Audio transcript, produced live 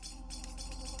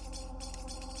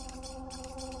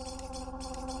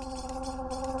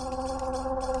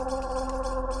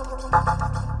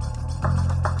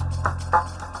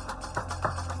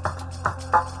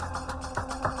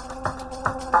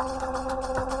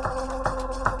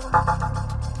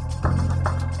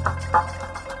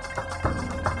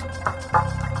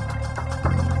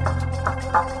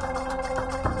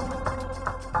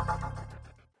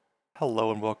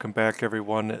welcome back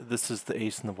everyone. This is the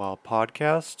Ace in the Wild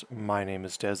podcast. My name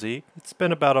is Desi. It's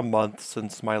been about a month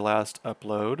since my last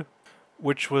upload,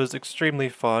 which was extremely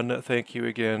fun. Thank you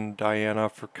again, Diana,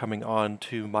 for coming on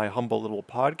to my humble little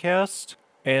podcast.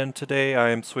 And today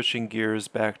I am switching gears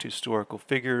back to historical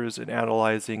figures and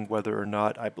analyzing whether or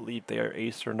not I believe they are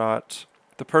ace or not.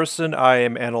 The person I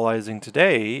am analyzing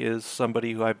today is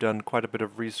somebody who I've done quite a bit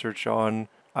of research on.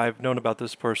 I've known about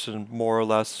this person more or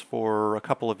less for a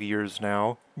couple of years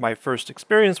now. My first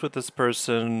experience with this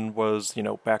person was,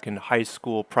 back in high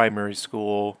school, primary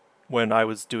school, when I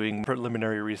was doing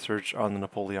preliminary research on the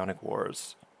Napoleonic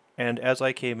Wars. And as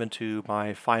I came into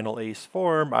my final ace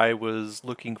form, I was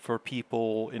looking for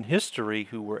people in history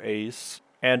who were ace.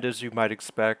 And as you might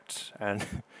expect,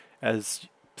 and as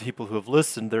people who have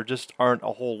listened, there just aren't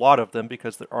a whole lot of them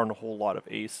because there aren't a whole lot of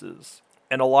aces.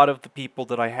 And a lot of the people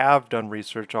that I have done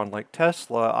research on, like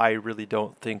Tesla, I really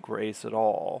don't think were ace at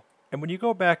all. And when you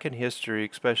go back in history,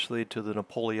 especially to the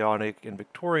Napoleonic and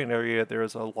Victorian area, there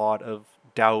is a lot of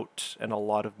doubt and a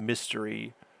lot of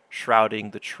mystery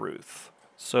shrouding the truth.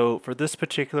 So for this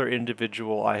particular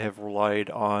individual, I have relied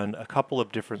on a couple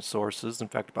of different sources, in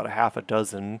fact about a half a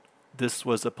dozen. This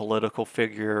was a political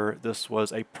figure. This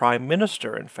was a prime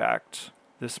minister, in fact.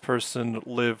 This person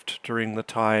lived during the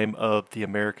time of the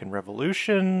American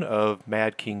Revolution, of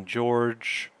Mad King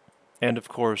George, and of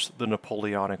course the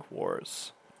Napoleonic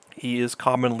Wars. He is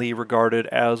commonly regarded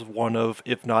as one of,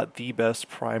 if not the best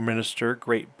prime minister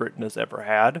Great Britain has ever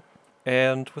had.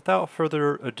 And without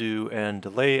further ado and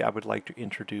delay, I would like to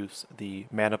introduce the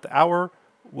man of the hour,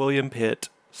 William Pitt,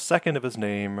 second of his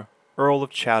name, Earl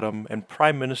of Chatham, and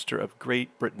Prime Minister of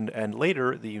Great Britain and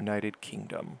later the United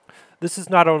Kingdom. This is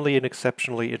not only an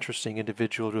exceptionally interesting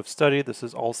individual to have studied, this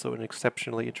is also an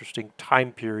exceptionally interesting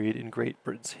time period in Great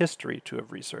Britain's history to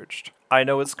have researched. I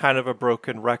know it's kind of a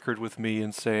broken record with me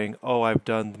in saying, I've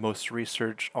done the most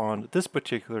research on this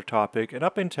particular topic, and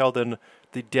up until then,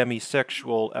 the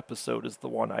demisexual episode is the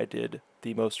one I did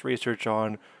the most research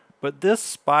on, but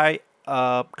this, by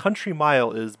country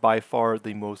mile, is by far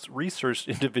the most researched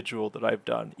individual that I've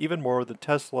done, even more than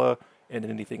Tesla and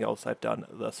anything else I've done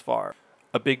thus far.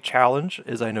 A big challenge,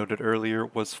 as I noted earlier,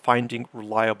 was finding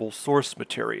reliable source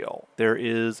material. There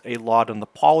is a lot on the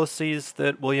policies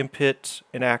that William Pitt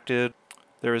enacted.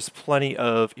 There is plenty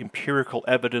of empirical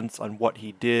evidence on what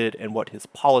he did and what his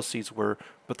policies were,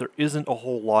 but there isn't a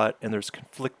whole lot, and there's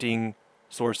conflicting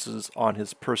sources on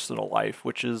his personal life,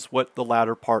 which is what the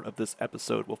latter part of this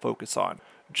episode will focus on.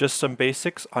 Just some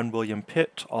basics on William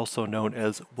Pitt, also known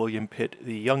as William Pitt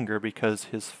the Younger because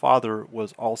his father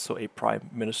was also a prime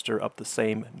minister of the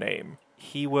same name.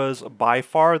 He was by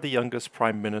far the youngest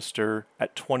prime minister.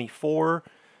 At 24,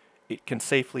 it can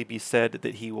safely be said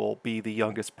that he will be the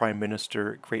youngest prime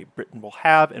minister Great Britain will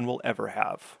have and will ever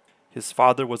have. His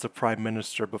father was a prime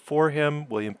minister before him,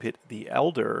 William Pitt the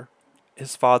Elder.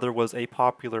 His father was a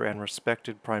popular and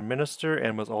respected prime minister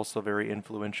and was also very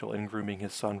influential in grooming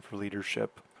his son for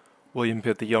leadership. William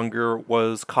Pitt the Younger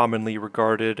was commonly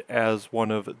regarded as one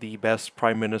of the best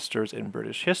prime ministers in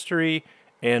British history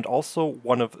and also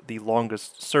one of the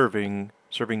longest serving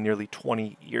nearly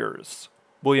 20 years.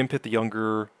 William Pitt the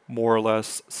Younger more or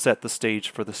less set the stage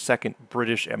for the Second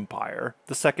British Empire.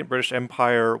 The Second British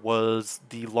Empire was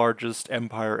the largest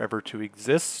empire ever to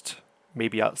exist,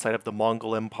 maybe outside of the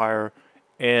Mongol Empire,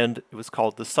 and it was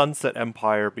called the Sunset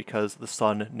Empire because the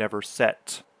sun never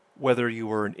set. Whether you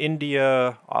were in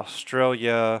India,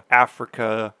 Australia,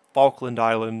 Africa, Falkland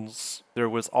Islands, there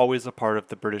was always a part of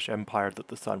the British Empire that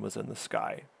the sun was in the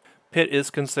sky. Pitt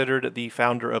is considered the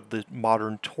founder of the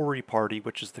modern Tory party,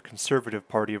 which is the Conservative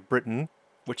Party of Britain,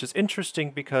 which is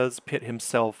interesting because Pitt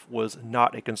himself was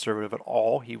not a conservative at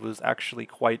all. He was actually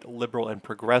quite liberal and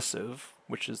progressive,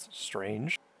 which is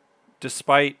strange.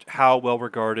 Despite how well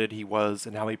regarded he was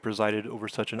and how he presided over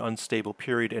such an unstable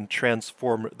period and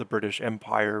transformed the British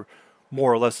Empire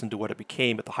more or less into what it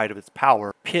became at the height of its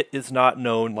power, Pitt is not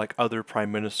known like other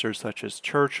prime ministers such as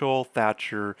Churchill,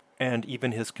 Thatcher, and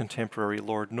even his contemporary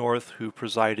Lord North, who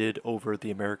presided over the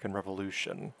American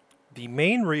Revolution. The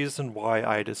main reason why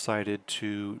I decided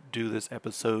to do this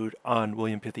episode on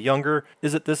William Pitt the Younger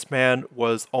is that this man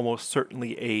was almost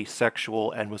certainly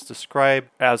asexual and was described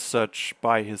as such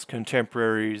by his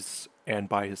contemporaries and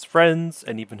by his friends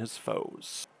and even his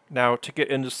foes. Now, to get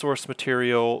into source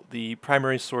material, the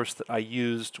primary source that I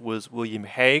used was William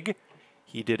Hague.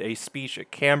 He did a speech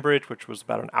at Cambridge, which was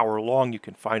about an hour long. You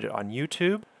can find it on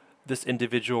YouTube. This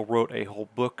individual wrote a whole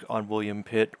book on William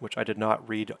Pitt, which I did not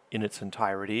read in its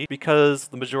entirety, because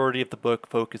the majority of the book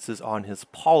focuses on his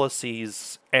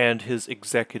policies and his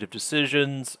executive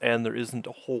decisions, and there isn't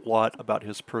a whole lot about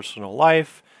his personal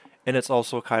life, And it's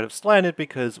also kind of slanted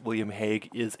because William Hague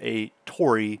is a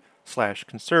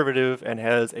Tory/conservative and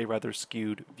has a rather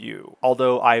skewed view.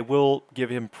 Although I will give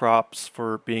him props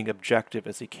for being objective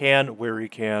as he can, where he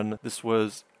can. This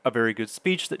was a very good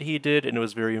speech that he did, and it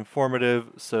was very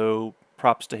informative, so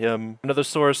props to him. Another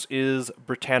source is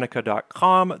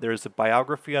Britannica.com. There's a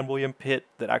biography on William Pitt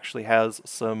that actually has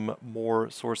some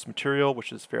more source material,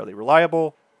 which is fairly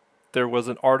reliable. There was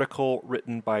an article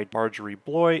written by Marjorie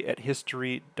Bloy at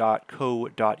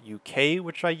history.co.uk,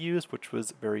 which I used, which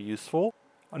was very useful.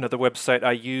 Another website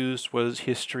I used was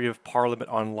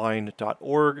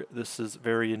historyofparliamentonline.org. This is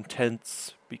very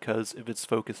intense because of its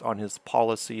focus on his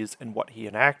policies and what he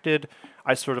enacted.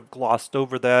 I sort of glossed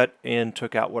over that and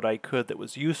took out what I could that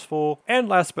was useful. And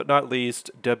last but not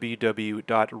least,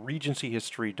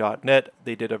 www.regencyhistory.net.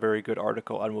 They did a very good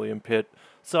article on William Pitt.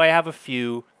 So I have a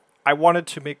few. I wanted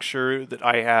to make sure that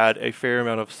I had a fair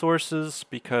amount of sources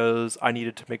because I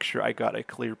needed to make sure I got a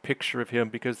clear picture of him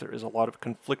because there is a lot of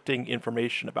conflicting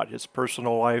information about his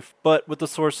personal life. But with the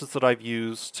sources that I've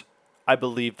used, I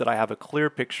believe that I have a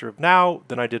clearer picture of now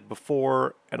than I did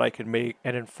before, and I can make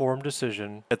an informed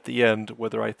decision at the end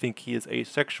whether I think he is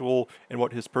asexual and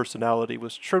what his personality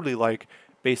was truly like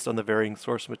based on the varying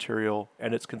source material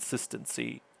and its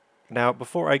consistency. Now,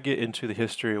 before I get into the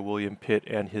history of William Pitt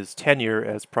and his tenure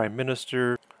as Prime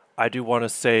Minister, I do want to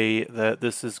say that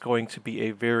this is going to be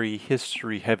a very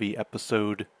history-heavy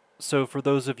episode. So for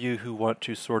those of you who want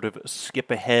to sort of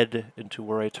skip ahead into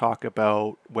where I talk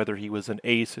about whether he was an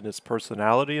ace in his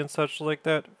personality and such like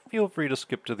that, feel free to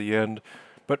skip to the end.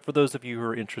 But for those of you who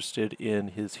are interested in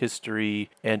his history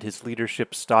and his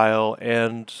leadership style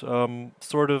and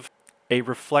sort of a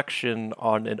reflection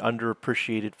on an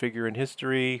underappreciated figure in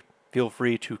history, feel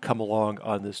free to come along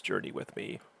on this journey with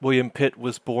me. William Pitt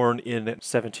was born in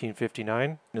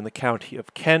 1759 in the county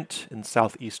of Kent in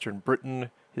southeastern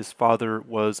Britain. His father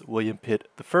was William Pitt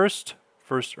I, first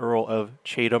Earl of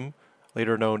Chatham,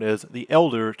 later known as the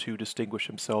Elder to distinguish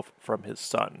himself from his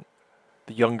son.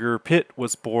 The younger Pitt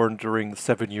was born during the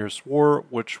 7 Years' War,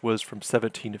 which was from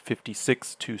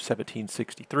 1756 to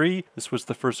 1763. This was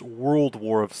the first world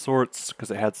war of sorts because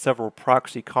it had several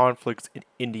proxy conflicts in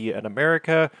India and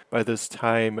America. By this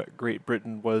time, Great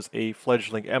Britain was a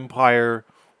fledgling empire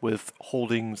with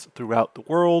holdings throughout the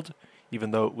world.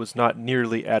 Even though it was not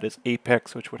nearly at its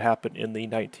apex, which would happen in the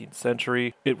 19th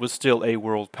century, it was still a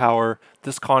world power.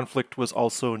 This conflict was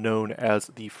also known as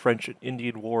the French and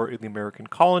Indian War in the American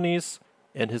Colonies,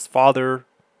 and his father,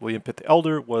 William Pitt the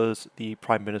Elder, was the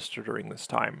prime minister during this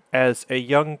time. As a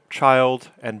young child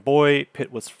and boy,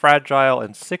 Pitt was fragile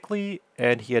and sickly,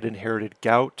 and he had inherited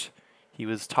gout. He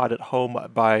was taught at home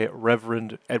by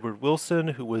Reverend Edward Wilson,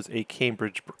 who was a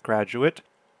Cambridge graduate.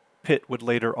 Pitt would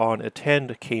later on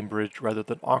attend Cambridge rather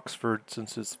than Oxford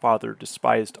since his father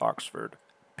despised Oxford.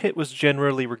 Pitt was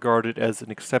generally regarded as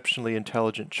an exceptionally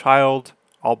intelligent child,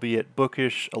 albeit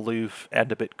bookish, aloof,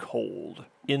 and a bit cold.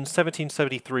 In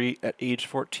 1773, at age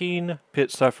 14,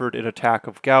 Pitt suffered an attack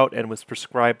of gout and was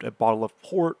prescribed a bottle of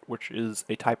port, which is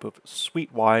a type of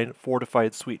sweet wine,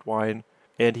 fortified sweet wine,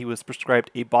 and he was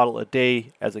prescribed a bottle a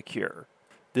day as a cure.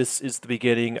 This is the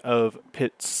beginning of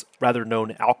Pitt's rather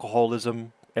known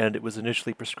alcoholism, and it was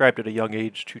initially prescribed at a young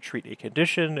age to treat a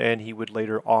condition, and he would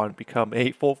later on become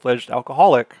a full-fledged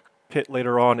alcoholic. Pitt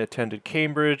later on attended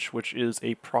Cambridge, which is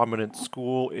a prominent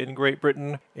school in Great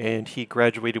Britain, and he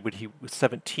graduated when he was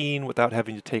 17 without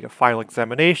having to take a final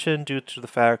examination due to the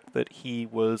fact that he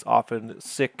was often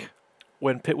sick.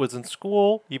 When Pitt was in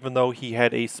school, even though he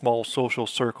had a small social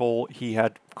circle, he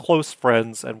had close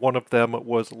friends, and one of them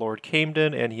was Lord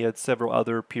Camden, and he had several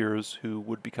other peers who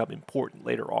would become important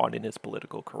later on in his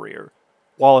political career.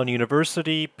 While in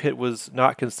university, Pitt was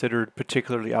not considered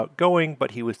particularly outgoing,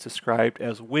 but he was described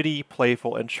as witty,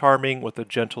 playful, and charming with a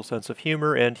gentle sense of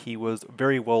humor, and he was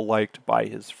very well liked by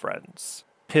his friends.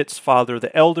 Pitt's father,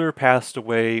 the Elder, passed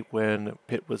away when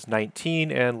Pitt was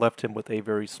 19 and left him with a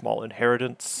very small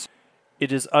inheritance.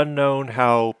 It is unknown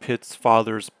how Pitt's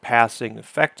father's passing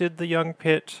affected the young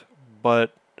Pitt,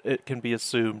 but it can be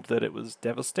assumed that it was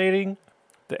devastating.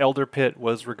 The elder Pitt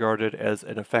was regarded as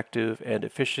an effective and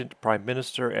efficient prime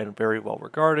minister and very well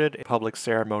regarded. Public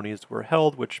ceremonies were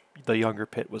held, which the younger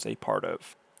Pitt was a part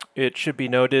of. It should be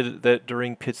noted that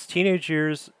during Pitt's teenage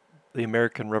years, the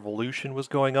American Revolution was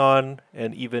going on,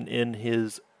 and even in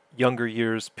his younger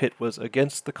years, Pitt was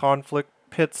against the conflict.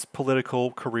 Pitt's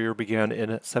political career began in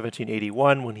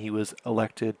 1781 when he was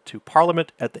elected to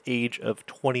Parliament at the age of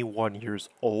 21 years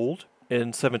old.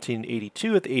 In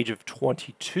 1782, at the age of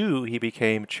 22, he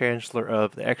became Chancellor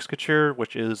of the Exchequer,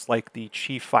 which is like the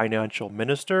chief financial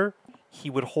minister. He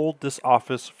would hold this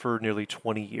office for nearly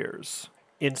 20 years.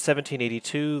 In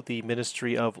 1782, the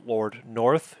ministry of Lord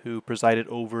North, who presided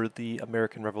over the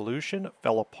American Revolution,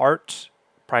 fell apart,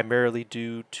 primarily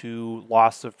due to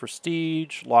loss of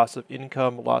prestige, loss of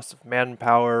income, loss of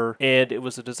manpower, and it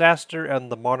was a disaster,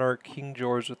 and the monarch, King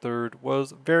George III,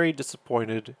 was very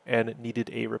disappointed and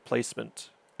needed a replacement.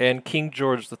 And King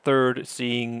George III,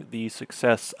 seeing the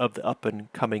success of the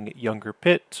up-and-coming younger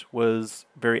Pitt, was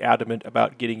very adamant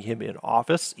about getting him in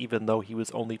office, even though he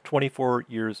was only 24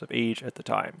 years of age at the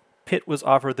time. Pitt was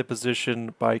offered the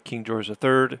position by King George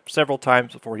III several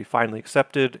times before he finally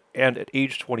accepted, and at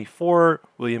age 24,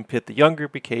 William Pitt the Younger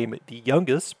became the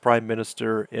youngest Prime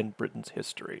Minister in Britain's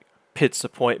history. Pitt's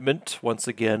appointment, once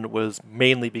again, was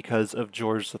mainly because of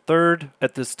George III.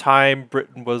 At this time,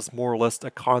 Britain was more or less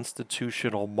a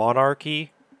constitutional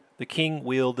monarchy. The king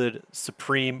wielded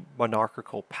supreme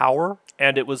monarchical power,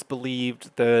 and it was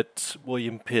believed that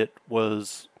William Pitt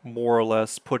was more or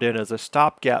less put in as a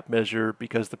stopgap measure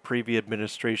because the previous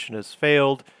administration has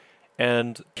failed,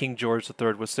 and King George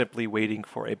III was simply waiting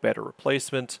for a better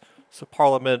replacement, so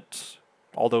Parliament,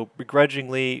 although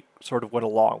begrudgingly, sort of went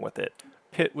along with it.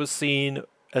 Pitt was seen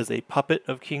as a puppet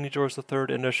of King George III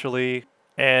initially,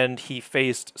 and he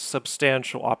faced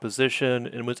substantial opposition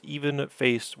and was even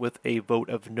faced with a vote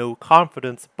of no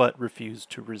confidence but refused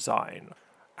to resign.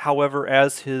 However,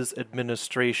 as his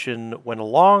administration went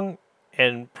along,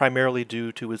 and primarily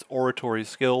due to his oratory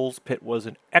skills, Pitt was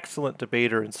an excellent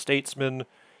debater and statesman.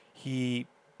 He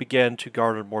began to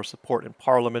garner more support in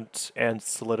Parliament and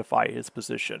solidify his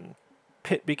position.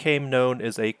 Pitt became known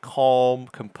as a calm,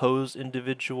 composed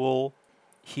individual.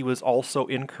 He was also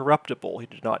incorruptible. He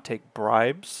did not take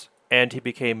bribes, and he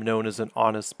became known as an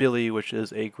honest Billy, which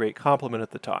is a great compliment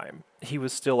at the time. He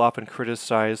was still often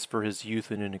criticized for his youth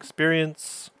and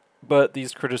inexperience, but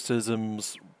these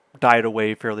criticisms died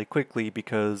away fairly quickly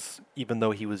because even though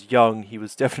he was young, he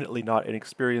was definitely not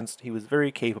inexperienced. He was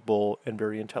very capable and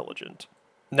very intelligent.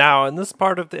 Now, in this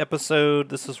part of the episode,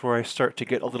 this is where I start to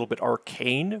get a little bit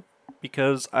arcane,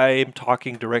 because I am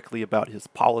talking directly about his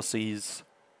policies.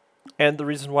 And the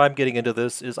reason why I'm getting into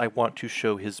this is I want to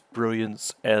show his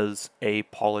brilliance as a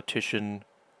politician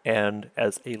and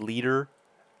as a leader,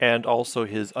 and also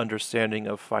his understanding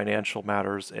of financial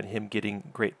matters and him getting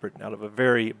Great Britain out of a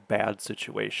very bad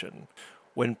situation.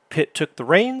 When Pitt took the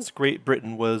reins, Great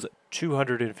Britain was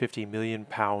 £250 million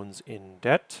in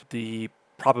debt. The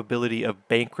probability of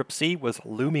bankruptcy was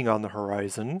looming on the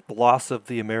horizon. The loss of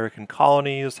the American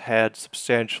colonies had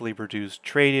substantially reduced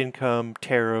trade income,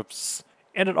 tariffs,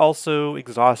 and it also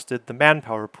exhausted the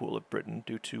manpower pool of Britain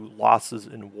due to losses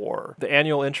in war. The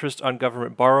annual interest on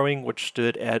government borrowing, which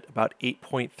stood at about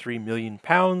 £8.3 million,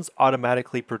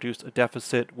 automatically produced a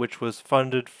deficit which was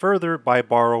funded further by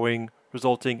borrowing,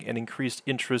 resulting in increased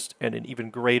interest and an even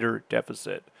greater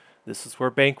deficit. This is where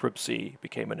bankruptcy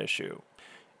became an issue.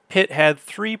 Pitt had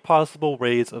three possible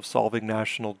ways of solving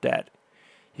national debt.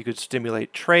 He could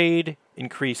stimulate trade,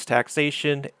 increase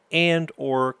taxation,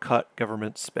 and/or cut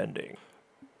government spending.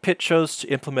 Pitt chose to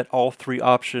implement all three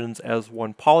options as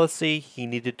one policy. He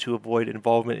needed to avoid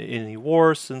involvement in any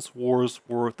war, since wars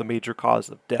were the major cause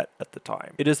of debt at the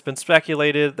time. It has been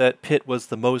speculated that Pitt was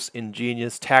the most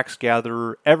ingenious tax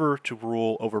gatherer ever to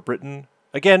rule over Britain.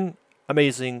 Again,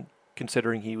 amazing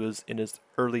considering he was in his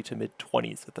early to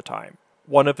mid-20s at the time.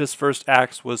 One of his first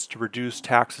acts was to reduce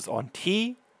taxes on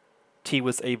tea. Tea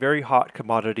was a very hot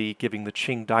commodity, giving the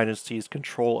Qing dynasty's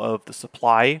control of the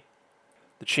supply.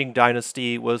 The Qing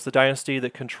dynasty was the dynasty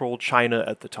that controlled China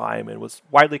at the time and was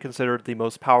widely considered the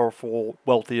most powerful,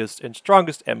 wealthiest, and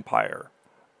strongest empire.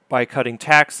 By cutting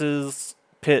taxes,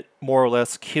 Pitt more or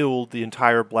less killed the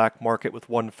entire black market with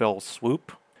one fell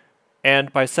swoop.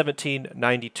 And by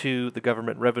 1792, the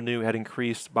government revenue had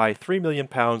increased by £3 million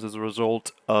as a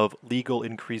result of legal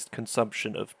increased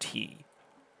consumption of tea.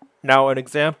 Now, an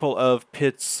example of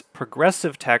Pitt's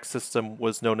progressive tax system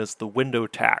was known as the window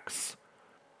tax.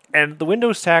 And the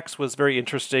windows tax was very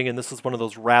interesting, and this is one of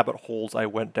those rabbit holes I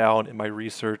went down in my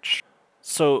research.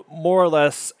 So, more or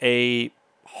less, a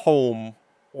home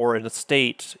or an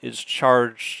estate is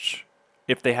charged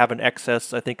if they have an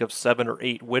excess, I think, of 7 or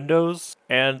 8 windows.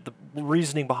 And the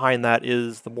reasoning behind that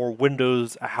is the more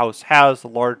windows a house has, the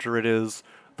larger it is,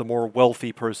 the more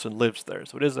wealthy person lives there.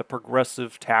 So it is a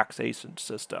progressive taxation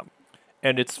system.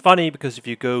 And it's funny because if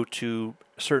you go to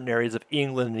certain areas of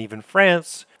England and even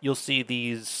France, you'll see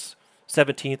these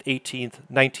 17th, 18th,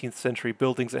 19th century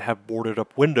buildings that have boarded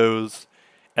up windows.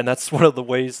 And that's one of the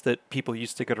ways that people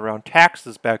used to get around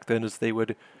taxes back then, is they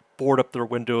would board up their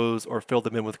windows or fill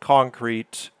them in with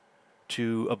concrete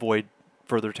to avoid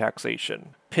further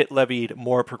taxation. Pitt levied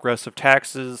more progressive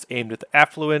taxes aimed at the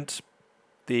affluent,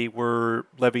 They were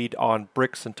levied on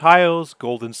bricks and tiles,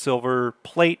 gold and silver,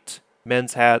 plate,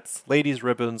 men's hats, ladies'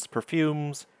 ribbons,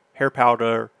 perfumes, hair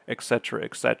powder, etc.,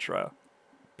 etc.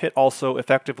 Pitt also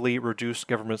effectively reduced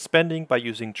government spending by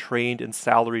using trained and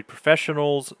salaried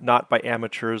professionals, not by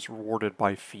amateurs rewarded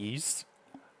by fees.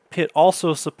 Pitt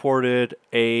also supported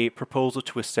a proposal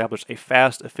to establish a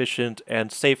fast, efficient,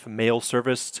 and safe mail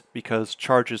service because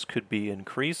charges could be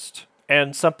increased.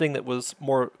 And something that was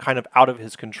more kind of out of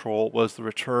his control was the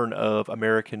return of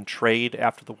American trade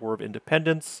after the War of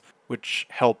Independence, which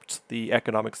helped the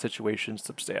economic situation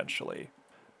substantially.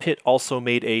 Pitt also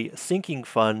made a sinking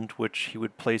fund, which he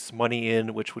would place money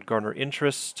in, which would garner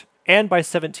interest. And by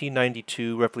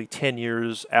 1792, roughly 10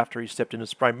 years after he stepped in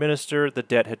as Prime Minister, the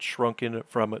debt had shrunken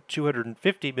from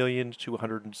 250 million to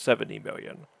 170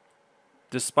 million.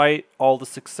 Despite all the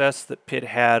success that Pitt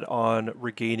had on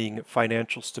regaining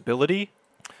financial stability,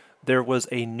 there was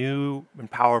a new and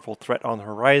powerful threat on the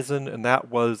horizon, and that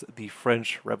was the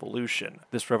French Revolution.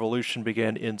 This revolution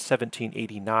began in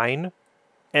 1789,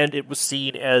 and it was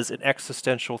seen as an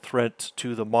existential threat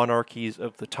to the monarchies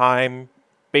of the time.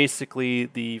 Basically,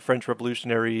 the French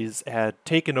revolutionaries had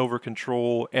taken over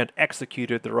control and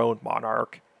executed their own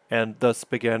monarch, and thus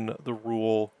began the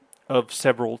rule of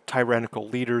several tyrannical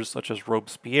leaders such as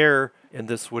Robespierre, and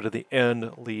this would at the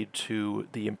end lead to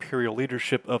the imperial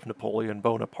leadership of Napoleon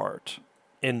Bonaparte.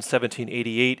 In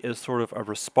 1788, as sort of a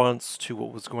response to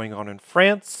what was going on in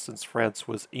France, since France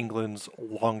was England's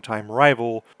longtime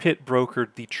rival, Pitt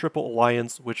brokered the Triple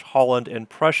Alliance, which Holland and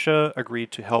Prussia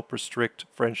agreed to help restrict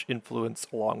French influence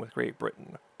along with Great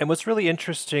Britain. And what's really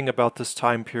interesting about this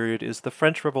time period is the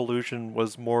French Revolution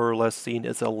was more or less seen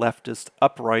as a leftist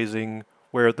uprising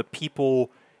where the people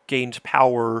gained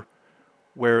power,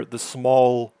 where the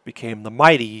small became the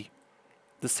mighty.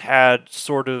 This had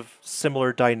sort of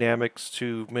similar dynamics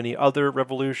to many other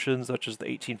revolutions, such as the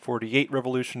 1848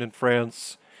 revolution in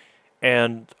France,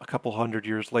 and a couple hundred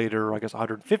years later, I guess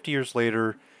 150 years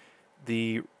later,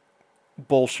 the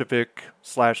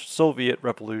Bolshevik/Soviet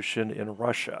revolution in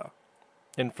Russia.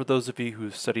 And for those of you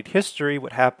who studied history,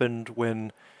 what happened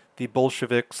when the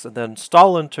Bolsheviks and then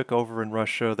Stalin took over in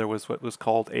Russia, there was what was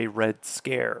called a Red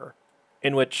Scare,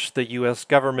 in which the US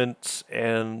government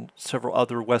and several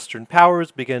other Western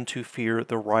powers began to fear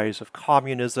the rise of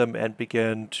communism and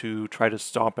began to try to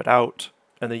stomp it out.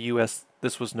 And the US,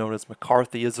 this was known as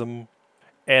McCarthyism.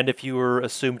 And if you were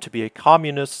assumed to be a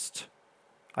communist,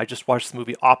 I just watched the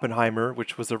movie Oppenheimer,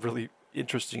 which was a really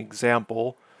interesting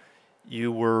example.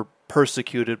 You were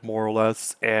persecuted more or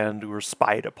less and were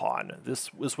spied upon.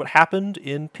 This was what happened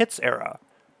in Pitt's era.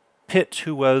 Pitt,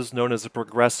 who was known as a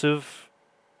progressive,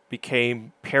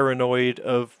 became paranoid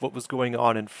of what was going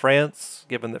on in France,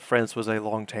 given that France was a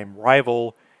long-time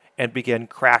rival, and began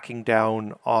cracking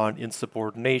down on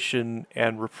insubordination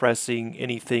and repressing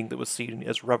anything that was seen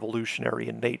as revolutionary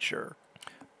in nature.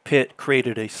 Pitt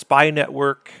created a spy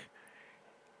network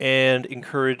and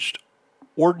encouraged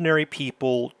ordinary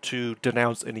people to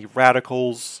denounce any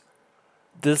radicals.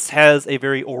 This has a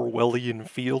very Orwellian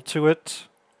feel to it,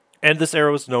 and this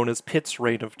era was known as Pitt's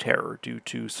Reign of Terror due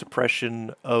to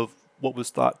suppression of what was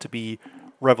thought to be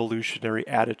revolutionary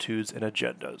attitudes and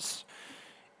agendas.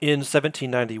 In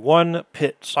 1791,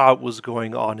 Pitt saw what was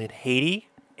going on in Haiti.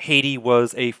 Haiti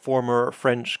was a former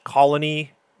French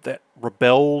colony that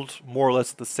rebelled more or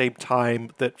less at the same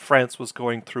time that France was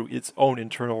going through its own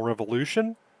internal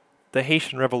revolution. The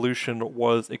Haitian Revolution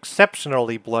was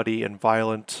exceptionally bloody and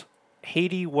violent.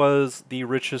 Haiti was the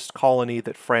richest colony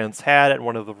that France had and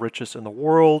one of the richest in the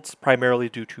world, primarily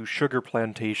due to sugar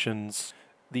plantations.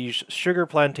 These sugar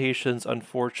plantations,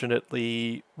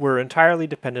 unfortunately, were entirely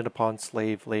dependent upon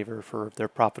slave labor for their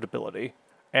profitability.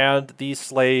 And these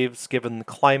slaves, given the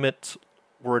climate,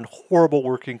 were in horrible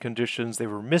working conditions. They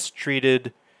were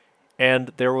mistreated,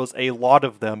 and there was a lot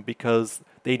of them because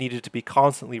they needed to be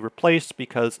constantly replaced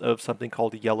because of something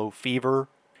called yellow fever.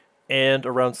 And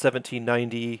around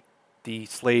 1790, the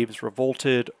slaves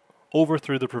revolted,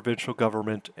 overthrew the provincial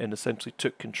government, and essentially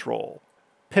took control.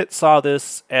 Pitt saw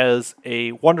this as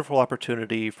a wonderful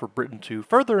opportunity for Britain to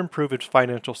further improve its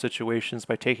financial situations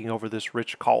by taking over this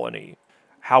rich colony.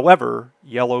 However,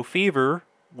 yellow fever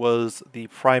was the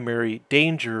primary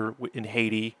danger in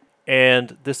Haiti,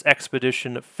 and this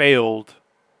expedition failed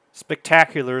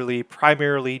spectacularly,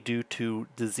 primarily due to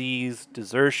disease,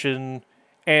 desertion,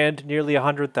 and nearly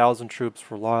 100,000 troops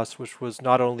were lost, which was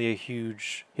not only a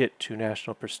huge hit to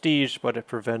national prestige, but it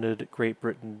prevented Great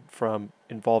Britain from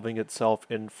involving itself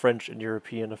in French and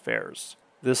European affairs.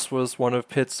 This was one of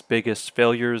Pitt's biggest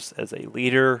failures as a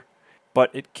leader, but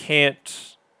it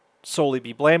can't solely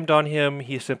be blamed on him.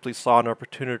 He simply saw an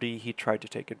opportunity, he tried to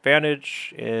take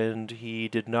advantage, and he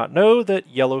did not know that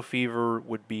yellow fever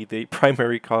would be the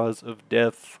primary cause of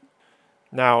death.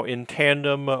 Now, in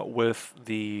tandem with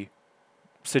the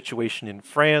situation in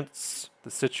France,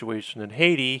 the situation in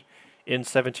Haiti, in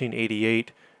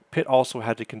 1788, Pitt also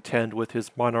had to contend with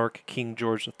his monarch, King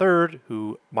George III,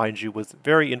 who, mind you, was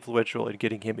very influential in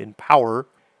getting him in power.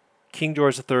 King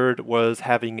George III was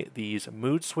having these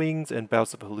mood swings and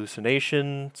bouts of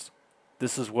hallucinations.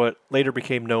 This is what later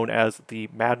became known as the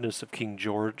madness of King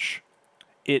George.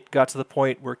 It got to the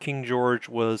point where King George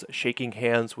was shaking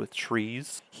hands with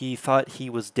trees. He thought he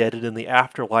was dead and in the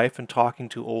afterlife and talking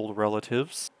to old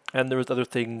relatives. And there was other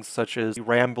things such as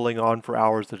rambling on for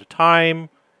hours at a time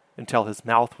until his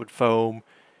mouth would foam.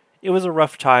 It was a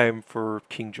rough time for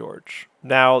King George.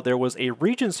 Now, there was a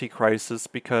regency crisis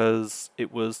because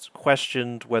it was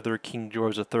questioned whether King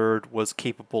George III was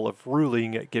capable of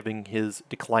ruling given his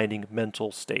declining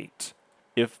mental state.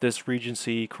 If this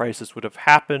regency crisis would have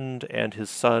happened and his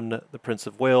son, the Prince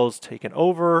of Wales, taken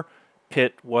over,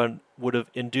 Pitt would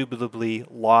have indubitably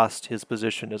lost his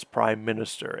position as Prime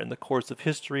Minister, and the course of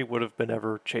history would have been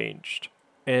ever changed.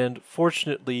 And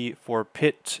fortunately for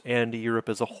Pitt and Europe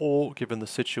as a whole, given the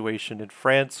situation in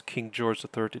France, King George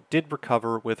III did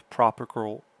recover with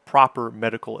proper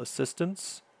medical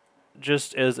assistance.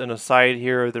 Just as an aside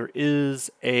here, there is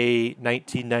a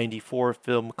 1994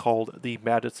 film called The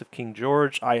Madness of King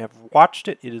George. I have watched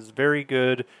it. It is very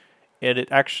good, and it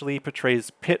actually portrays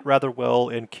Pitt rather well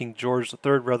and King George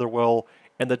III rather well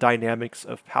and the dynamics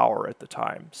of power at the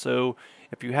time. So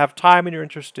if you have time and you're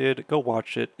interested, go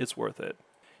watch it. It's worth it.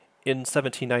 In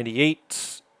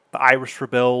 1798, the Irish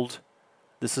rebelled.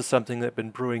 This is something that had been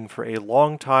brewing for a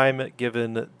long time,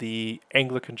 given the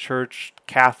Anglican Church,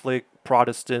 Catholic,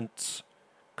 Protestant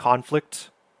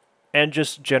conflict, and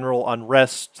just general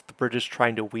unrest, the British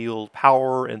trying to wield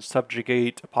power and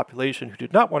subjugate a population who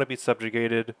did not want to be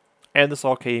subjugated. And this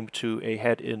all came to a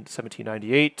head in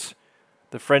 1798.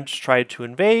 The French tried to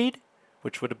invade,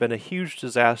 which would have been a huge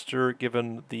disaster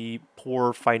given the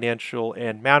poor financial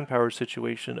and manpower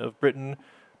situation of Britain,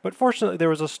 but fortunately there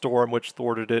was a storm which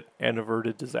thwarted it and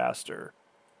averted disaster.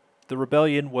 The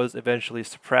rebellion was eventually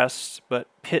suppressed, but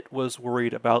Pitt was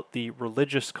worried about the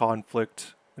religious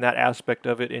conflict and that aspect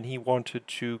of it, and he wanted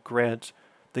to grant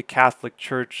the Catholic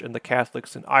Church and the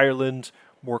Catholics in Ireland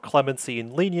more clemency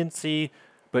and leniency,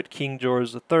 but King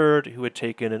George III, who had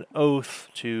taken an oath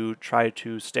to try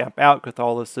to stamp out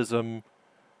Catholicism,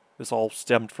 this all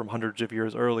stemmed from hundreds of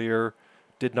years earlier,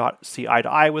 did not see eye to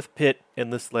eye with Pitt,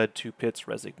 and this led to Pitt's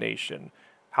resignation.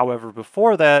 However,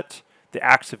 before that, the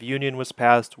Acts of Union was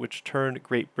passed, which turned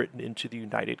Great Britain into the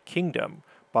United Kingdom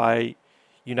by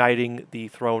uniting the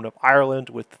throne of Ireland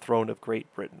with the throne of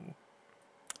Great Britain.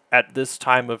 At this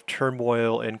time of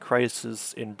turmoil and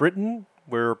crisis in Britain,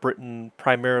 where Britain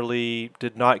primarily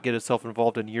did not get itself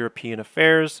involved in European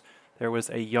affairs, there was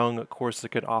a young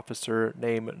Corsican officer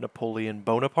named Napoleon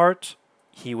Bonaparte.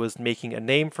 He was making a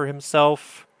name for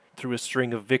himself. Through a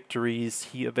string of victories,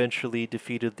 he eventually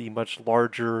defeated the much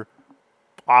larger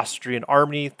Austrian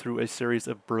army through a series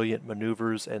of brilliant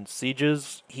maneuvers and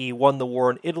sieges. He won the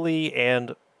war in Italy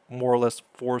and more or less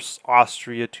forced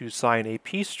Austria to sign a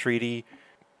peace treaty.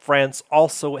 France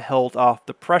also held off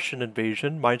the Prussian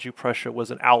invasion. Mind you, Prussia was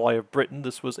an ally of Britain.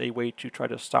 This was a way to try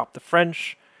to stop the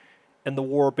French. And the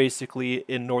war basically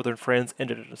in northern France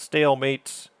ended at a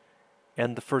stalemate.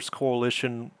 And the First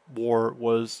Coalition War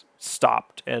was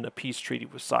stopped and a peace treaty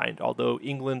was signed, although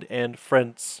England and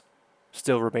France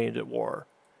still remained at war.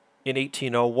 In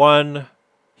 1801,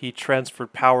 he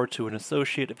transferred power to an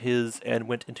associate of his and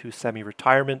went into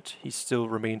semi-retirement. He still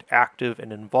remained active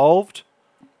and involved.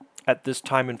 At this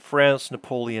time in France,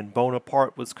 Napoleon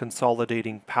Bonaparte was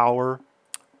consolidating power.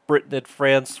 Britain and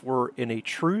France were in a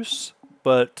truce,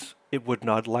 but it would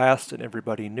not last, and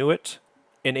everybody knew it.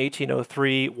 In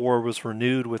 1803, war was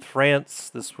renewed with France.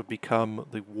 This would become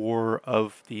the War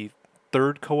of the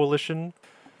Third Coalition.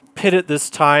 Pitt at this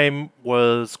time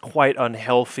was quite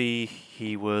unhealthy.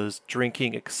 He was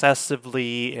drinking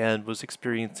excessively and was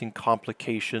experiencing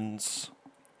complications.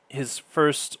 His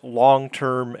first long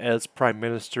term as Prime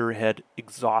Minister had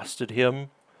exhausted him,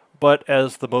 but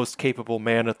as the most capable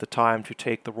man at the time to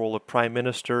take the role of Prime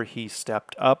Minister, he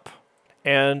stepped up.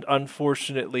 And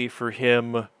unfortunately for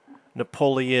him,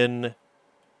 Napoleon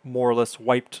more or less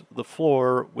wiped the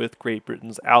floor with Great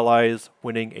Britain's allies,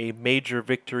 winning a major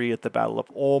victory at the Battle of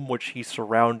Ulm, which he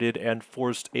surrounded and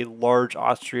forced a large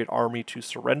Austrian army to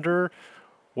surrender,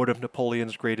 one of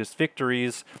Napoleon's greatest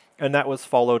victories, and that was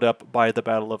followed up by the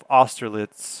Battle of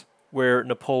Austerlitz, where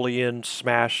Napoleon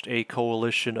smashed a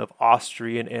coalition of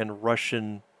Austrian and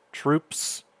Russian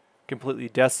troops, completely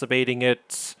decimating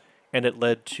it, and it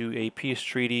led to a peace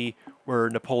treaty where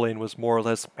Napoleon was more or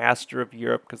less master of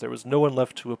Europe because there was no one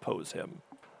left to oppose him.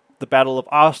 The Battle of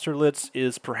Austerlitz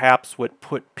is perhaps what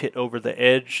put Pitt over the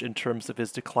edge in terms of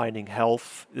his declining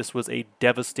health. This was a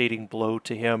devastating blow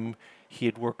to him. He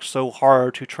had worked so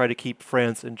hard to try to keep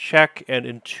France in check, and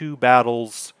in 2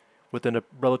 battles within a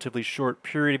relatively short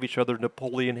period of each other,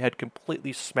 Napoleon had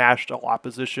completely smashed all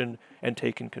opposition and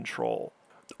taken control.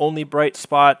 The only bright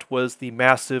spot was the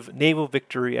massive naval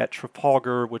victory at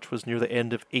Trafalgar, which was near the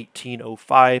end of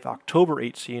 1805, October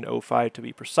 1805 to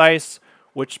be precise,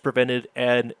 which prevented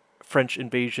an French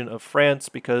invasion of France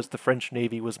because the French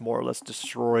Navy was more or less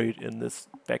destroyed in this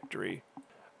victory.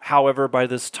 However, by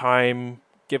this time,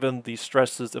 given the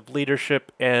stresses of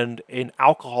leadership and an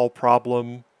alcohol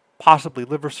problem, possibly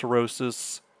liver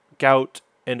cirrhosis, gout,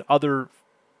 and other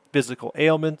physical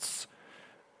ailments,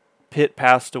 Pitt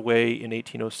passed away in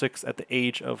 1806 at the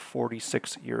age of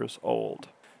 46 years old.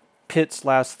 Pitt's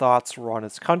last thoughts were on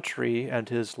his country, and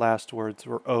his last words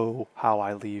were, "Oh, how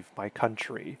I leave my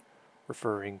country,"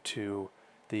 referring to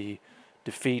the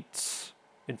defeats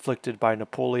inflicted by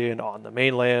Napoleon on the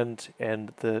mainland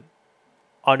and the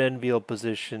unenviable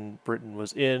position Britain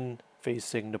was in,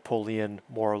 facing Napoleon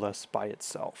more or less by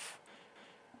itself.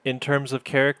 In terms of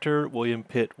character, William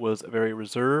Pitt was very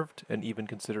reserved and even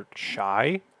considered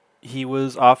shy. He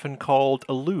was often called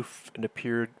aloof and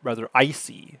appeared rather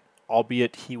icy,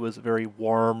 albeit he was very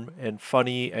warm and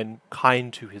funny and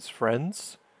kind to his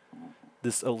friends.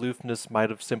 This aloofness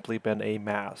might have simply been a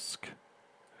mask.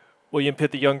 William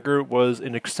Pitt the Younger was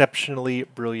an exceptionally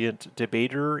brilliant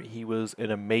debater. He was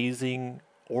an amazing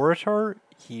orator.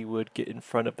 He would get in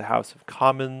front of the House of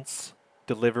Commons,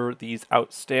 deliver these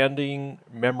outstanding,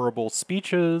 memorable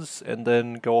speeches, and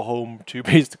then go home to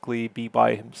basically be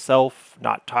by himself,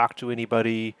 not talk to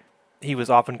anybody. He was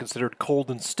often considered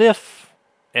cold and stiff,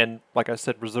 and, like I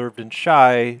said, reserved and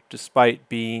shy, despite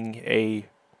being a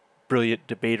brilliant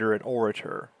debater and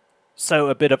orator. So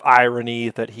a bit of irony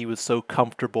that he was so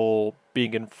comfortable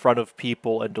being in front of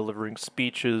people and delivering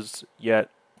speeches, yet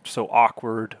so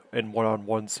awkward in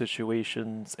one-on-one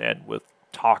situations and with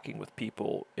talking with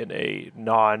people in a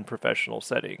non-professional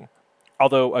setting.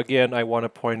 Although, again, I want to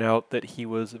point out that he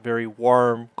was very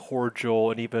warm,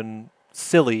 cordial, and even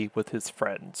silly with his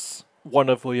friends. One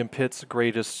of William Pitt's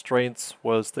greatest strengths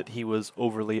was that he was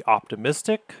overly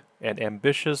optimistic and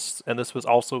ambitious, and this was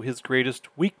also his greatest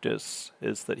weakness,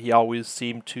 is that he always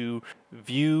seemed to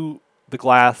view the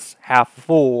glass half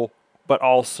full, but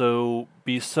also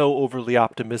be so overly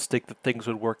optimistic that things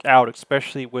would work out,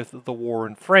 especially with the war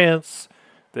in France,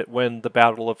 that when the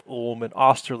Battle of Ulm and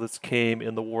Austerlitz came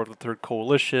in the War of the Third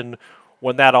Coalition,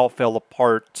 when that all fell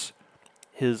apart,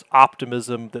 his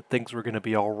optimism that things were going to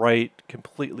be all right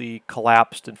completely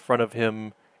collapsed in front of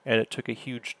him, and it took a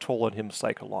huge toll on him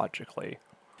psychologically.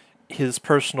 His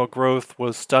personal growth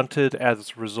was stunted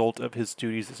as a result of his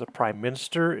duties as a prime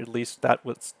minister. At least that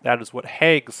is what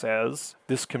Haig says.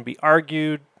 This can be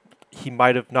argued. He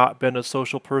might have not been a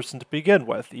social person to begin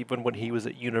with, even when he was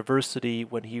at university,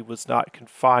 when he was not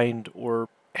confined or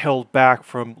held back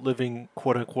from living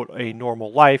quote-unquote a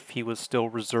normal life. He was still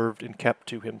reserved and kept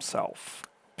to himself.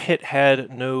 Pitt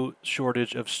had no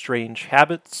shortage of strange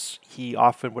habits. He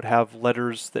often would have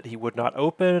letters that he would not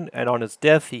open, and on his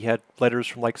death he had letters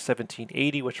from like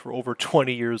 1780, which were over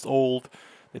 20 years old,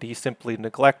 that he simply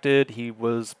neglected. He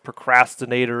was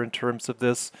procrastinator in terms of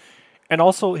this, and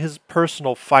also his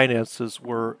personal finances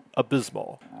were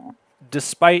abysmal.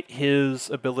 Despite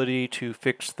his ability to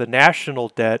fix the national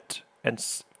debt and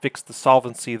fix the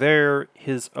solvency there,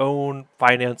 his own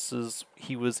finances,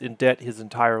 he was in debt his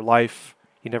entire life.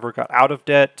 He never got out of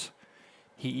debt.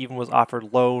 He even was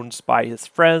offered loans by his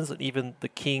friends and even the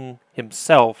king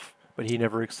himself, but he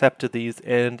never accepted these.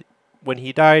 And when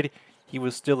he died, he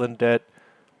was still in debt.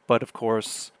 But of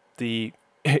course, the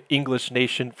English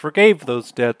nation forgave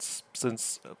those debts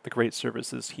since the great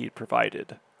services he had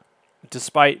provided.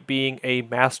 Despite being a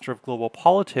master of global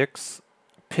politics,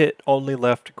 Pitt only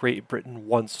left Great Britain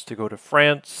once to go to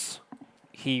France.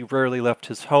 He rarely left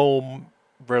his home,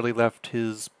 rarely left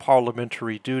his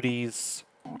parliamentary duties.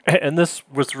 And this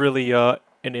was really an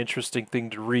interesting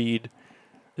thing to read,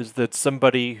 is that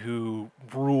somebody who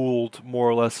ruled more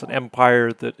or less an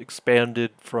empire that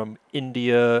expanded from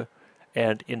India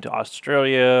and into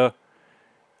Australia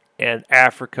and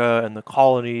Africa and the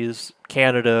colonies,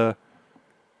 Canada,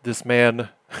 this man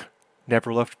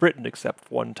never left Britain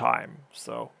except one time.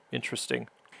 So, interesting.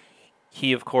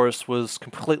 He, of course, was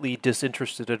completely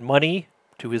disinterested in money,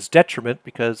 to his detriment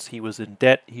because he was in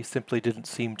debt. He simply didn't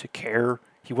seem to care.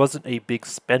 He wasn't a big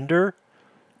spender.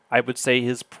 I would say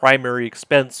his primary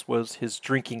expense was his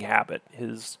drinking habit,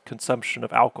 his consumption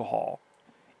of alcohol.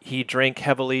 He drank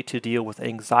heavily to deal with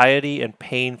anxiety and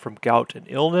pain from gout and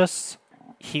illness.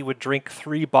 He would drink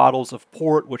 3 bottles of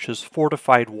port, which is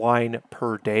fortified wine,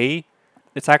 per day.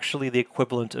 It's actually the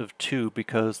equivalent of 2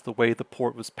 because the way the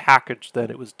port was packaged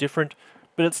then it was different,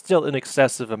 but it's still an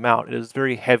excessive amount. It is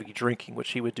very heavy drinking,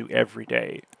 which he would do every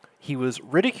day. He was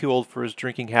ridiculed for his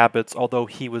drinking habits, although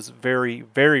he was very,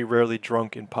 very rarely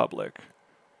drunk in public.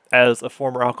 As a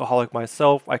former alcoholic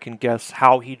myself, I can guess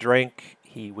how he drank.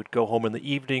 He would go home in the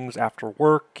evenings after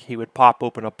work, he would pop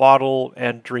open a bottle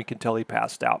and drink until he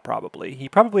passed out, probably. He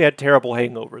probably had terrible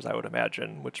hangovers, I would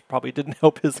imagine, which probably didn't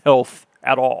help his health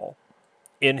at all.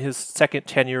 In his second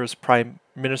tenure as Prime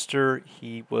Minister,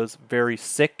 he was very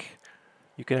sick.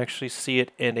 You can actually see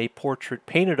it in a portrait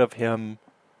painted of him,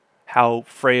 how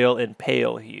frail and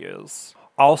pale he is.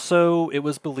 Also, it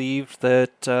was believed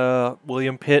that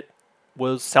William Pitt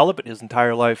was celibate his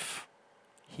entire life.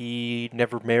 He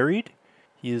never married.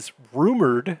 He is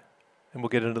rumored, and we'll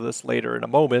get into this later in a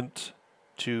moment,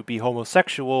 to be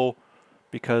homosexual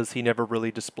because he never really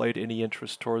displayed any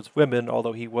interest towards women,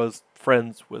 although he was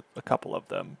friends with a couple of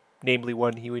them, namely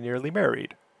one he nearly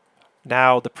married.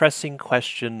 Now, the pressing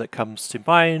question that comes to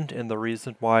mind, and the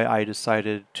reason why I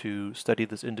decided to study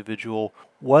this individual,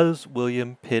 was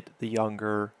William Pitt the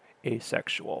Younger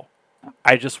asexual?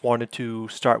 I just wanted to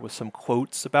start with some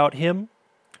quotes about him.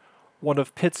 One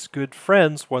of Pitt's good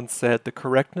friends once said the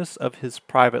correctness of his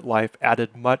private life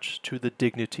added much to the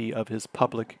dignity of his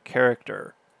public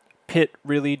character. Pitt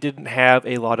really didn't have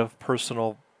a lot of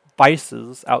personal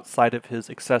vices outside of his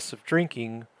excessive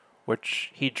drinking,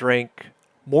 which he drank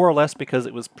more or less because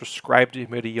it was prescribed to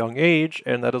him at a young age,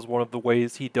 and that is one of the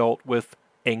ways he dealt with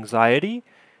anxiety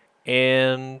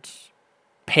and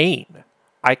pain.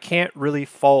 I can't really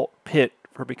fault Pitt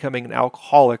for becoming an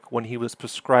alcoholic when he was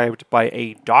prescribed by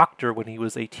a doctor when he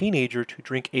was a teenager to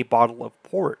drink a bottle of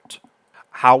port.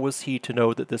 How was he to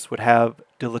know that this would have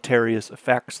deleterious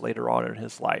effects later on in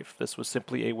his life? This was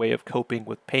simply a way of coping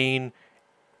with pain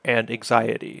and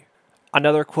anxiety.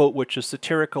 Another quote, which is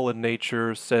satirical in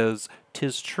nature, says,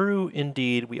 "'Tis true,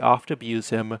 indeed, we oft abuse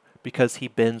him, because he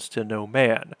bends to no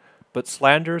man. But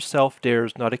slander's self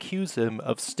dares not accuse him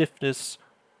of stiffness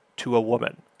to a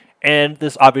woman." And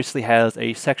this obviously has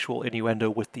a sexual innuendo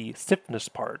with the stiffness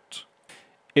part.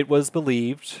 It was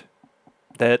believed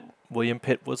that William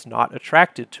Pitt was not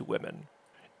attracted to women.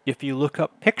 If you look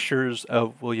up pictures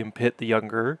of William Pitt the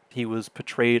Younger, he was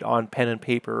portrayed on pen and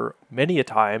paper many a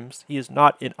times. He is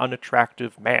not an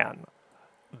unattractive man.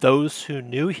 Those who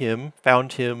knew him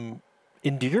found him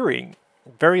endearing,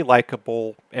 very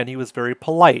likable, and he was very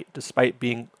polite despite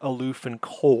being aloof and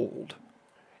cold.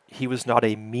 He was not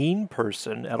a mean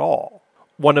person at all.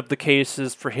 One of the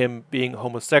cases for him being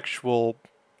homosexual,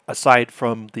 aside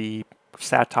from the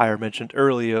satire mentioned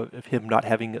earlier of him not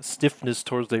having a stiffness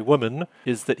towards a woman,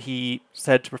 is that he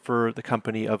said to prefer the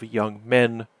company of young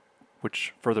men,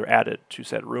 which further added to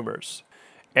said rumors.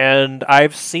 And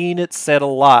I've seen it said a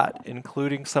lot,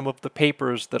 including some of the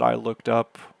papers that I looked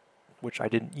up, which I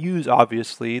didn't use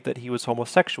obviously, that he was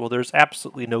homosexual. There's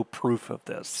absolutely no proof of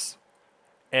this.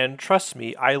 And trust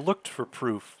me, I looked for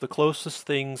proof. The closest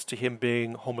things to him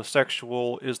being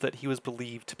homosexual is that he was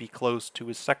believed to be close to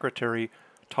his secretary,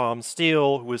 Tom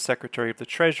Steele, who was Secretary of the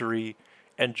Treasury,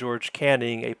 and George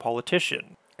Canning, a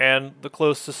politician. And the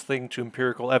closest thing to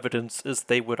empirical evidence is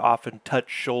they would often touch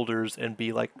shoulders and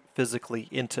be physically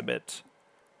intimate.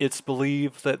 It's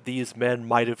believed that these men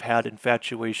might have had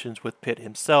infatuations with Pitt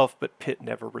himself, but Pitt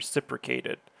never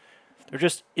reciprocated. There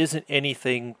just isn't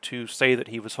anything to say that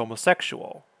he was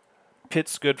homosexual.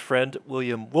 Pitt's good friend,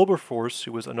 William Wilberforce,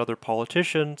 who was another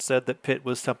politician, said that Pitt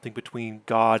was something between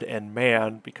God and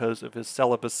man because of his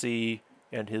celibacy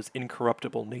and his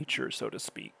incorruptible nature, so to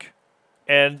speak.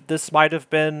 And this might have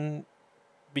been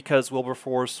because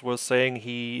Wilberforce was saying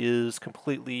he is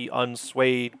completely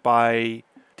unswayed by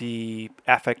the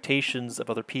affectations of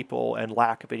other people and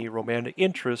lack of any romantic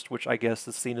interest, which I guess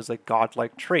is seen as a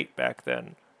godlike trait back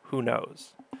then. Who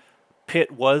knows?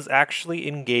 Pitt was actually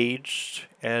engaged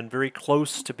and very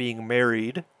close to being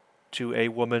married to a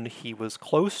woman he was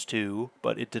close to,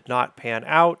 but it did not pan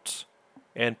out,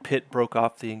 and Pitt broke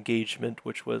off the engagement,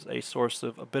 which was a source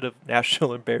of a bit of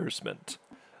national embarrassment.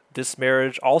 This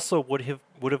marriage also would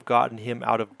have gotten him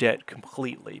out of debt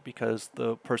completely, because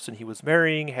the person he was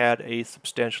marrying had a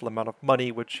substantial amount of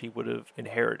money which he would have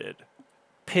inherited.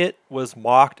 Pitt was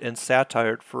mocked and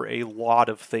satired for a lot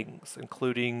of things,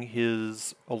 including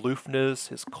his aloofness,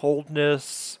 his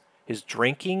coldness, his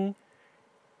drinking,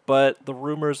 but the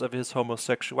rumors of his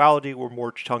homosexuality were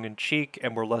more tongue-in-cheek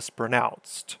and were less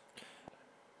pronounced.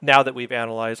 Now that we've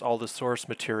analyzed all the source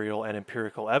material and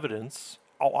empirical evidence,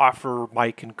 I'll offer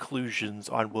my conclusions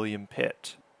on William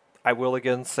Pitt. I will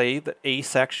again say that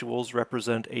asexuals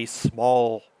represent a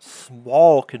small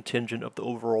contingent of the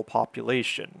overall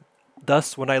population.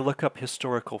 Thus, when I look up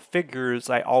historical figures,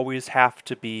 I always have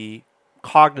to be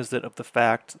cognizant of the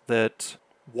fact that,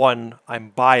 one, I'm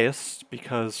biased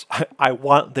because I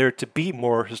want there to be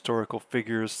more historical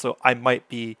figures, so I might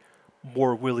be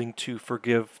more willing to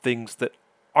forgive things that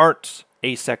aren't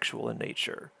asexual in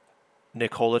nature.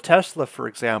 Nikola Tesla, for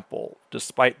example,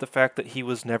 despite the fact that he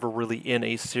was never really in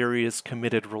a serious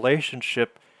committed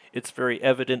relationship, it's very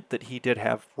evident that he did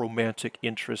have romantic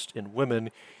interest in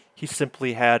women. He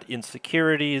simply had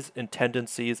insecurities and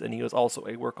tendencies, and he was also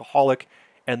a workaholic,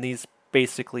 and these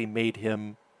basically made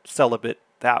him celibate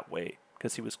that way,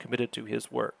 because he was committed to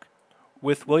his work.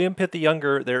 With William Pitt the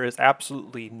Younger, there is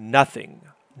absolutely nothing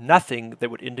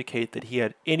that would indicate that he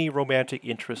had any romantic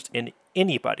interest in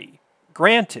anybody.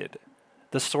 Granted,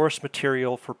 the source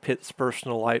material for Pitt's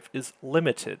personal life is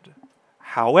limited.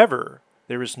 However,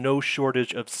 there is no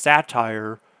shortage of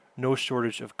satire, no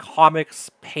shortage of comics,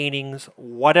 paintings,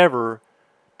 whatever,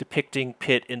 depicting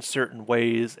Pitt in certain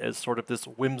ways as sort of this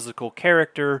whimsical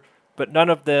character, but none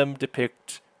of them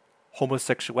depict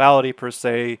homosexuality per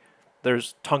se.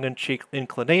 There's tongue-in-cheek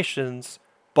inclinations,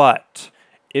 but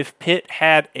if Pitt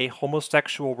had a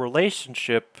homosexual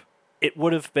relationship, it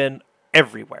would have been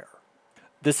everywhere.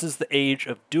 This is the age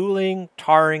of dueling,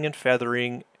 tarring and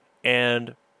feathering,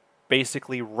 and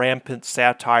basically rampant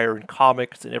satire in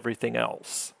comics and everything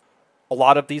else. A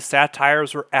lot of these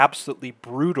satires were absolutely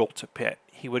brutal to Pitt.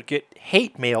 He would get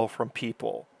hate mail from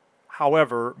people.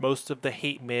 However, most of the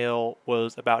hate mail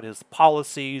was about his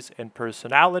policies and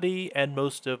personality, and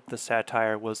most of the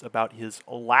satire was about his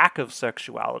lack of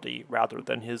sexuality rather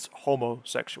than his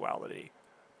homosexuality.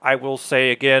 I will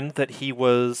say again that he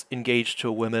was engaged to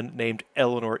a woman named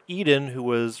Eleanor Eden, who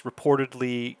was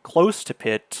reportedly close to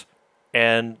Pitt,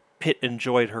 and Pitt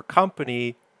enjoyed her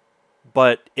company,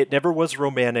 but it never was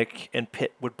romantic, and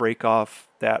Pitt would break off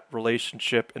that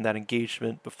relationship and that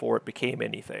engagement before it became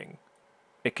anything.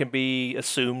 It can be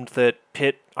assumed that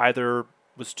Pitt either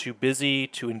was too busy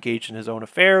to engage in his own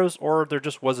affairs, or there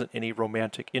just wasn't any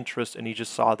romantic interest and he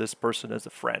just saw this person as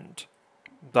a friend.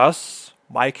 Thus,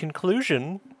 my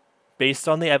conclusion, based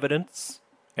on the evidence,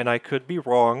 and I could be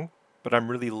wrong, but I'm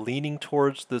really leaning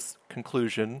towards this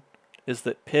conclusion, is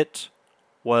that Pitt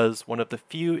was one of the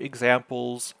few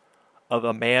examples of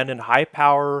a man in high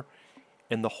power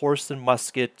in the horse and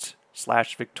musket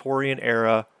 / Victorian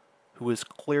era who is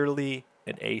clearly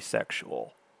an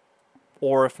asexual.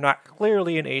 Or if not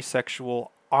clearly an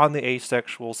asexual, on the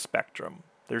asexual spectrum.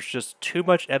 There's just too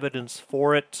much evidence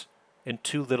for it and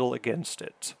too little against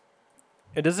it.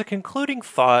 And as a concluding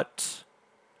thought,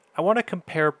 I want to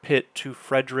compare Pitt to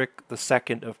Frederick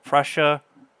II of Prussia,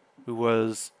 who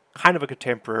was kind of a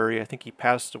contemporary. I think he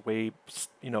passed away,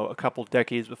 a couple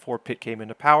decades before Pitt came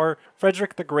into power.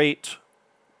 Frederick the Great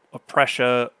of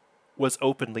Prussia was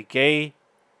openly gay.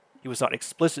 He was not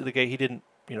explicitly gay. He didn't,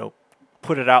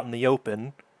 put it out in the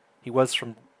open. He was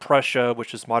from Prussia,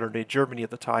 which is modern-day Germany at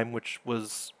the time, which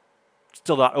was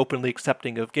still not openly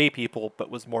accepting of gay people, but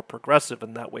was more progressive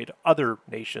in that way to other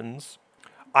nations.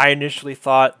 I initially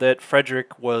thought that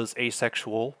Frederick was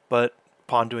asexual, but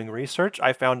upon doing research,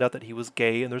 I found out that he was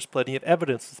gay, and there's plenty of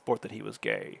evidence to support that he was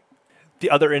gay. The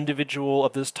other individual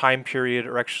of this time period,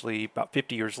 or actually about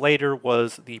 50 years later,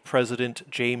 was the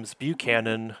President James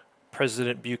Buchanan.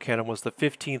 President Buchanan was the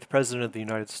 15th President of the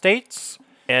United States,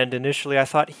 and initially I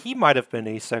thought he might have been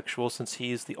asexual since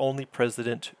he is the only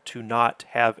president to not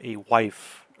have a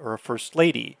wife or a first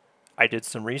lady. I did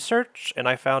some research, and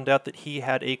I found out that he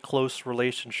had a close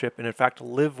relationship and in fact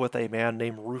lived with a man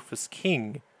named Rufus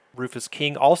King. Rufus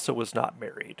King also was not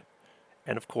married.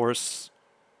 And of course,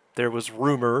 there was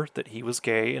rumor that he was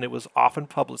gay, and it was often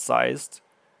publicized.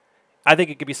 I think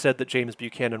it could be said that James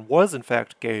Buchanan was in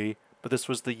fact gay, but this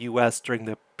was the U.S. during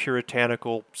the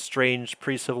puritanical, strange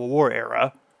pre-Civil War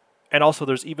era. And also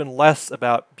there's even less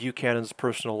about Buchanan's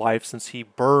personal life since he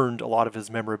burned a lot of his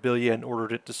memorabilia and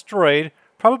ordered it destroyed,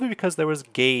 probably because there was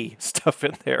gay stuff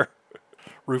in there.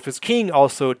 Rufus King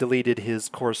also deleted his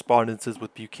correspondences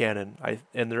with Buchanan,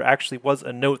 and there actually was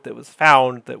a note that was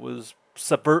found that was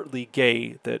subvertly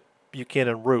gay that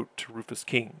Buchanan wrote to Rufus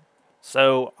King.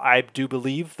 So I do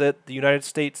believe that the United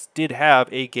States did have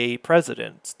a gay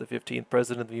president, the 15th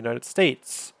president of the United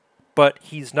States. but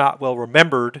he's not well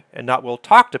remembered and not well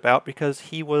talked about because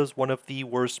he was one of the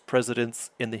worst presidents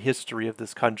in the history of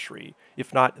this country,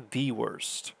 if not the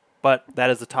worst. But that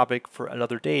is a topic for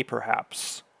another day,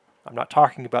 perhaps. I'm not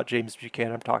talking about James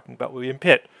Buchanan, I'm talking about William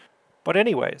Pitt. But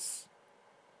anyways,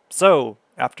 so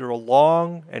after a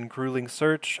long and grueling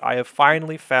search, I have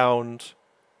finally found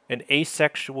an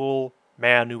asexual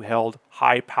man who held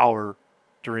high power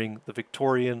during the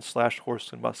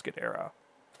Victorian/horse and musket era.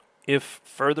 If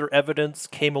further evidence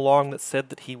came along that said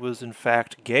that he was in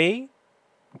fact gay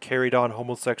and carried on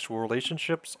homosexual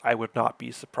relationships, I would not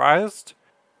be surprised.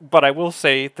 But I will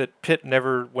say that Pitt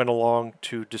never went along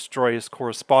to destroy his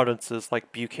correspondences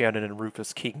like Buchanan and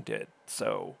Rufus King did,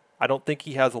 so I don't think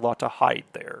he has a lot to hide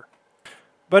there.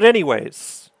 But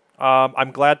anyways,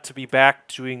 I'm glad to be back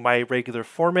doing my regular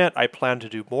format. I plan to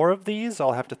do more of these.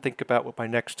 I'll have to think about what my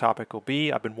next topic will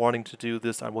be. I've been wanting to do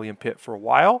this on William Pitt for a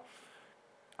while.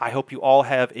 I hope you all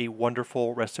have a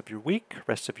wonderful rest of your week,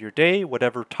 rest of your day,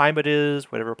 whatever time it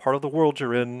is, whatever part of the world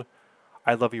you're in.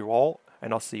 I love you all,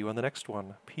 and I'll see you on the next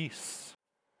one. Peace.